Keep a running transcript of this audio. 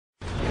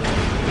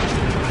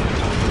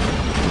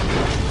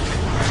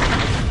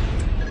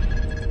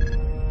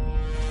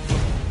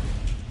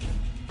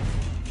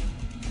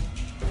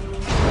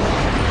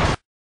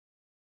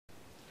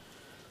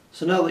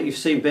So now that you've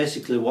seen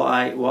basically what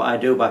I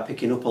do by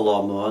picking up a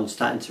lawnmower and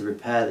starting to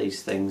repair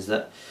these things,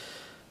 that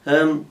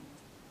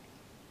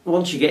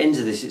once you get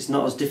into this, it's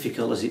not as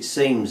difficult as it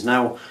seems.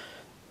 Now,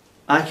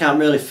 I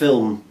can't really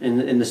film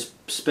in the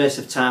space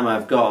of time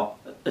I've got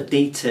a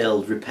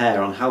detailed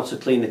repair on how to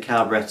clean the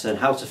carburetor and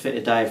how to fit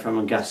a diaphragm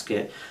and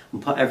gasket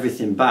and put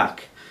everything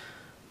back.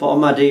 But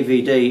on my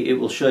DVD it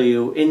will show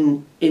you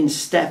in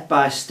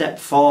step-by-step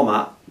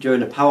format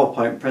during a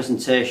PowerPoint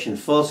presentation,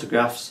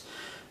 photographs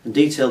and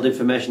detailed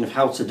information of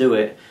how to do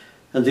it,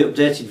 and the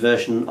updated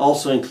version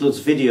also includes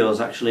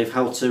videos actually of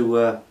how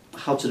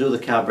to do the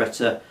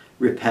carburetor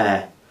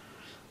repair.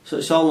 So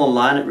it's all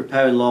online at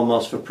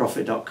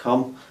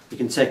repairinglawnmowersforprofit.com. You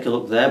can take a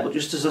look there. But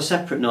just as a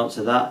separate note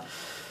to that,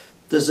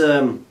 there's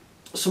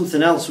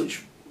something else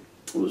which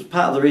was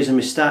part of the reason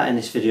we starting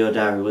this video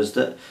diary, was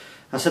that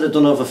I said I'd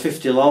done over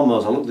 50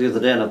 lawnmowers. I looked the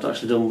other day and I've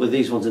actually done, with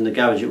these ones in the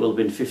garage, it will have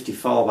been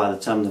 54 by the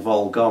time they've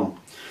all gone.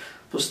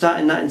 But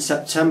starting that in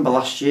September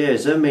last year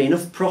has earned me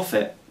enough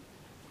profit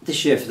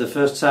this year for the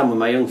first time with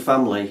my young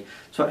family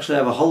to actually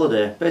have a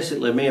holiday.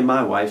 Basically, me and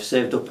my wife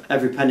saved up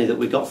every penny that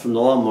we got from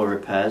the lawnmower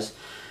repairs,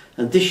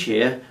 and this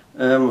year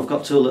we've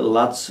got two little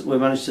lads. We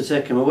managed to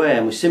take them away,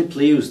 and we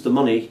simply used the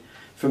money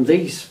from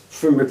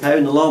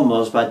repairing the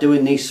lawnmowers by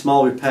doing these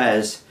small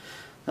repairs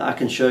that I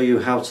can show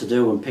you how to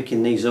do, and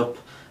picking these up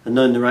and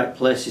knowing the right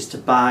places to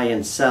buy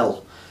and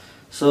sell.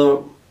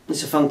 So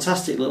it's a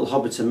fantastic little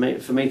hobby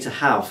for me to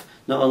have.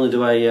 Not only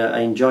do I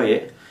enjoy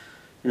it,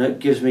 you know, it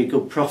gives me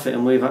good profit,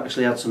 and we've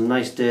actually had some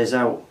nice days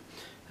out,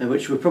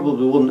 which we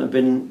probably wouldn't have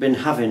been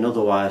having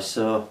otherwise.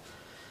 So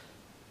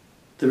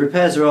the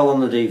repairs are all on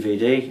the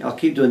DVD. I'll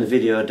keep doing the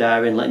video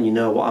diary and letting you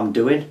know what I'm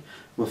doing.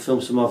 We'll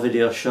film some more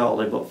videos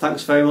shortly, but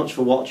thanks very much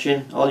for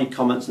watching, all your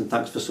comments, and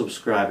thanks for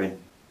subscribing.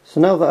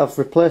 So now that I've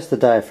replaced the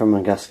diaphragm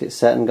and gasket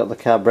set and got the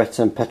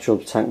carburettor and petrol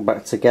tank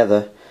back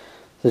together,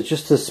 there's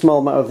just a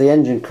small matter of the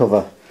engine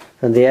cover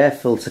and the air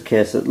filter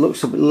case that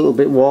looks a little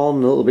bit worn,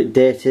 a little bit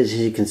dated. As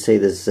you can see,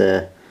 there's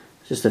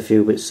just a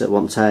few bits that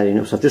want tidying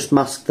up, so I've just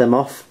masked them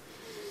off.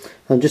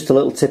 And just a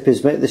little tip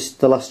is, make this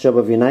the last job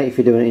of your night if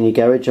you're doing it in your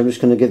garage. I'm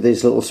just going to give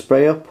these a little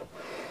spray up,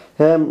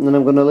 and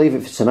I'm going to leave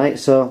it for tonight,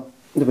 so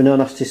there'll be no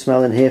nasty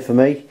smell in here for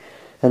me,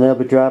 and they'll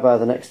be dry by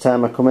the next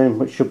time I come in,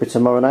 which should be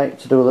tomorrow night,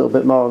 to do a little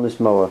bit more on this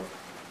mower.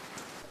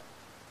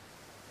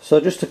 So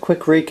just a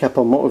quick recap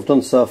on what we've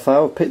done so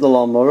far. We've picked the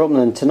lawnmower up, and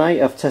then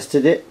tonight I've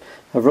tested it.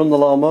 I've run the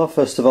lawnmower,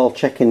 first of all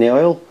checking the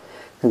oil,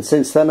 and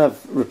since then I've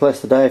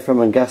replaced the diaphragm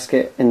and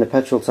gasket in the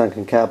petrol tank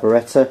and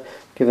carburettor,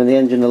 giving the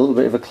engine a little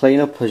bit of a clean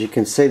up. As you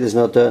can see, there's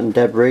no dirt and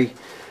debris.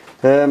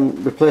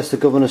 Replaced the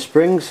governor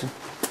springs.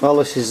 All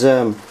this is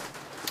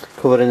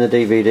covered in the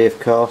DVD, of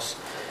course.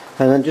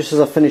 And then just as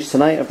I finished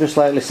tonight, I've just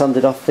lightly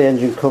sanded off the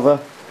engine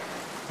cover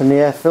and the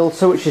air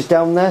filter, which is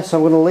down there, so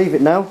I'm going to leave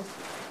it now.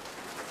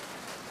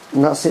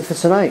 And that's it for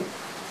tonight.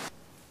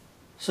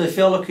 So if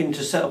you're looking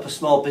to set up a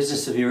small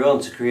business of your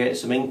own to create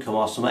some income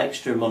or some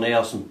extra money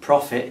or some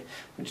profit,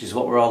 which is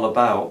what we're all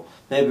about,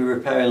 maybe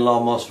repairing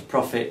lawnmowers for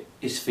profit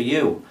is for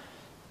you.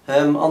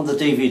 On the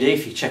DVD,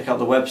 if you check out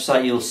the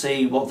website, you'll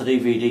see what the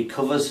DVD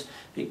covers.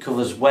 It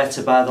covers where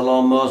to buy the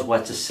lawnmowers,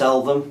 where to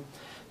sell them.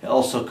 It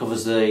also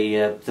covers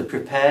the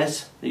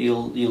repairs that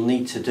you'll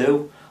need to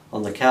do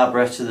on the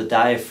carburetor, the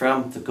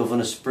diaphragm, the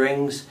governor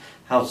springs,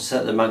 how to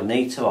set the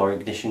magneto or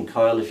ignition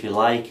coil if you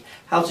like,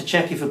 how to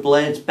check if a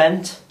blade's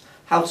bent,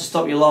 how to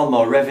stop your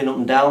lawnmower revving up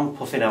and down,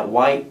 puffing out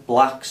white,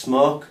 black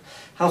smoke,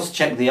 how to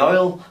check the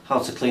oil, how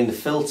to clean the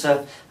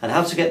filter, and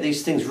how to get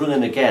these things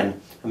running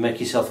again and make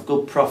yourself a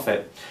good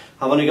profit.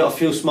 I've only got a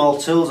few small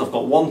tools. I've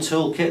got one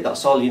tool kit,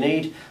 that's all you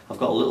need. I've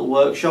got a little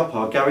workshop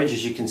or garage,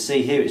 as you can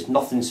see here. It's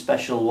nothing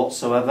special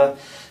whatsoever.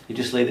 You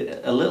just need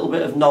a little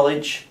bit of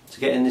knowledge to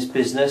get in this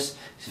business.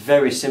 It's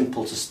very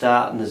simple to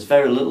start, and there's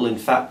very little, in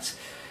fact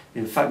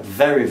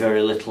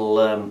very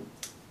little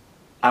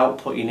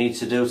output you need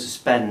to do to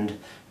spend.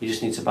 You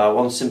just need to buy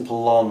one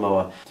simple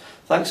lawnmower.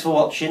 Thanks for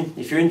watching.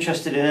 If you're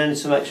interested in earning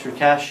some extra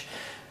cash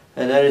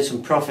and earning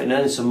some profit and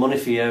earning some money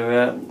for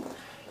your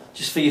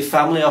just for your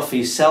family or for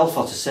yourself,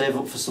 or to save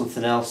up for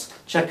something else,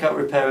 check out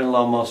Repairing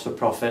Lawnmowers for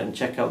Profit and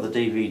check out the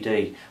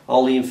DVD.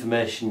 All the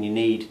information you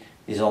need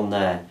is on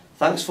there.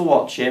 Thanks for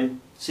watching.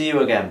 See you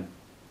again.